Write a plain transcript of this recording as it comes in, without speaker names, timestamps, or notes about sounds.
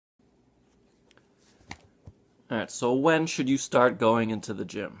Alright, so when should you start going into the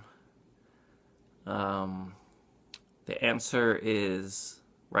gym? Um, the answer is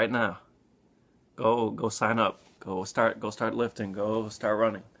right now. Go sign up. Go start lifting. Go start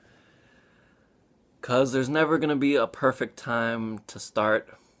running. 'Cause there's never gonna be a perfect time to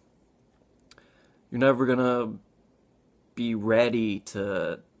start. You're never gonna be ready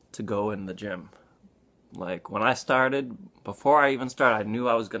to go in the gym. Like when I started, before I even started, I knew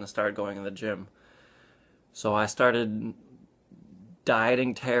I was gonna start going in the gym. So I started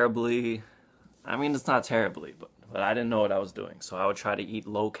dieting terribly. I mean, it's not terribly, but I didn't know what I was doing. So I would try to eat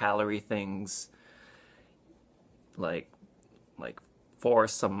low calorie things, like like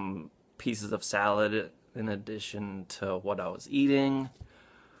force some pieces of salad in addition to what I was eating,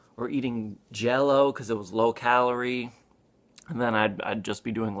 or eating Jello because it was low calorie. And then I'd just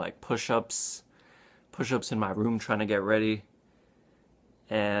be doing like push-ups in my room trying to get ready,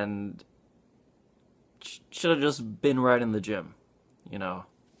 and should have just been right in the gym, you know.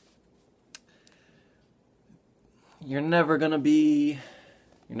 You're never gonna be,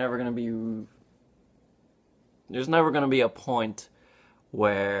 you're never gonna be, there's never gonna be a point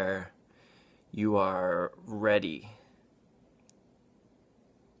where you are ready.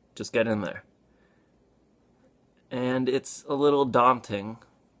 Just get in there. And it's a little daunting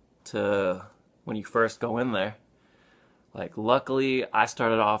to when you first go in there. Like luckily I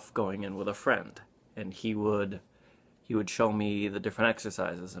started off going in with a friend, and he would show me the different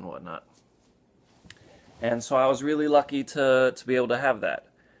exercises and whatnot. And so I was really lucky to be able to have that.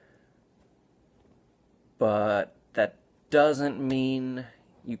 But that doesn't mean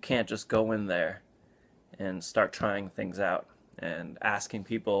you can't just go in there and start trying things out and asking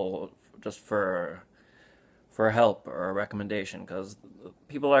people just for help or a recommendation, because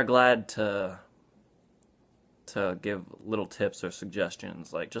people are glad to give little tips or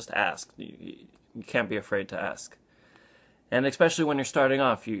suggestions. Like, just ask. You can't be afraid to ask. And especially when you're starting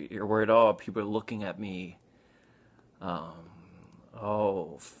off, you're worried, oh, people are looking at me.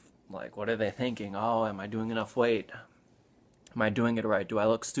 Oh, like, what are they thinking? Oh, am I doing enough weight? Am I doing it right? Do I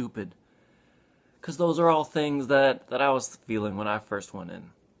look stupid? Because those are all things that I was feeling when I first went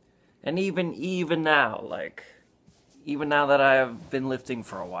in. And even now, like, even now that I've been lifting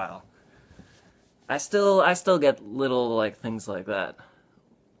for a while, I still get little, like, things like that.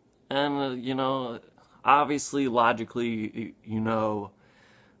 And, you know, obviously, logically, you know,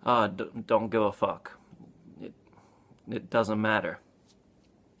 don't give a fuck. It doesn't matter.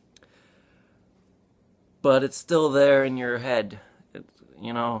 But it's still there in your head,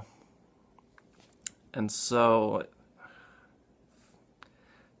 you know. And so,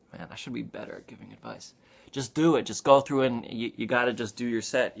 man, I should be better at giving advice. Just do it. Just go through it, and you gotta just do your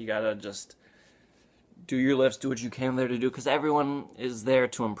set. You gotta just do your lifts, do what you came there to do, because everyone is there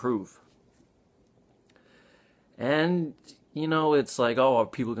to improve. And, you know, it's like, oh, are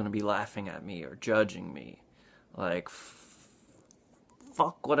people going to be laughing at me or judging me? Like,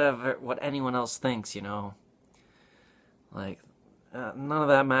 fuck what anyone else thinks, you know? Like, none of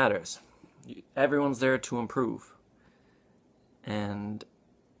that matters. Everyone's there to improve. And,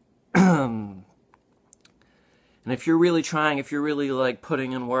 and if you're really trying, if you're really, like,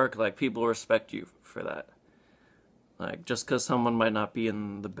 putting in work, like, people respect you for that. Like, just because someone might not be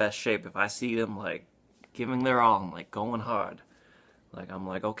in the best shape, if I see them, like, giving their all and, like, going hard, like, I'm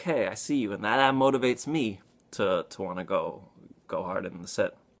like, okay, I see you, and that motivates me to want to go hard in the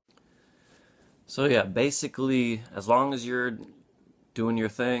set. So yeah, basically, as long as you're doing your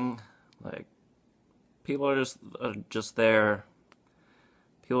thing, like, people are just there.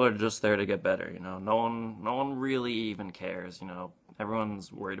 People are just there to get better, you know. No one really even cares, you know.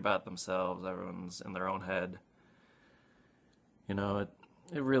 Everyone's worried about themselves. Everyone's in their own head. You know,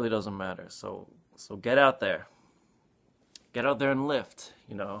 it really doesn't matter. So get out there. Get out there and lift,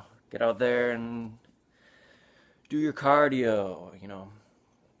 you know. Get out there and do your cardio, you know.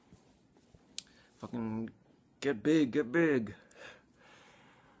 Fucking get big, get big.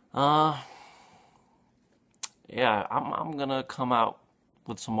 Yeah, I'm gonna come out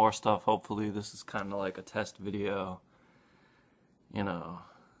with some more stuff. Hopefully this is kind of like a test video. You know,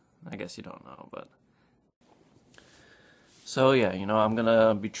 I guess you don't know, but so yeah, you know, I'm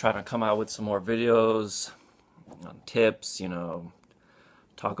gonna be trying to come out with some more videos on tips, you know,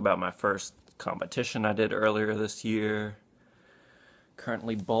 talk about my first competition I did earlier this year.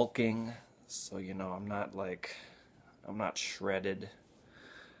 Currently bulking, so you know, I'm not shredded,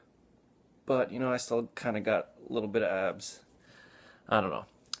 but you know, I still kind of got a little bit of abs. I don't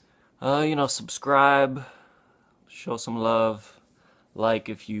know. You know, subscribe, show some love, like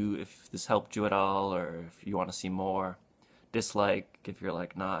if this helped you at all, or if you want to see more. Dislike if you're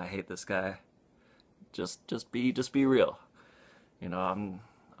like, nah, I hate this guy. just be real. You know,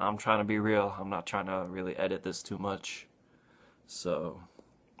 I'm trying to be real. I'm not trying to really edit this too much. So,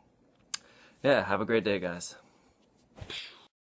 yeah, have a great day, guys.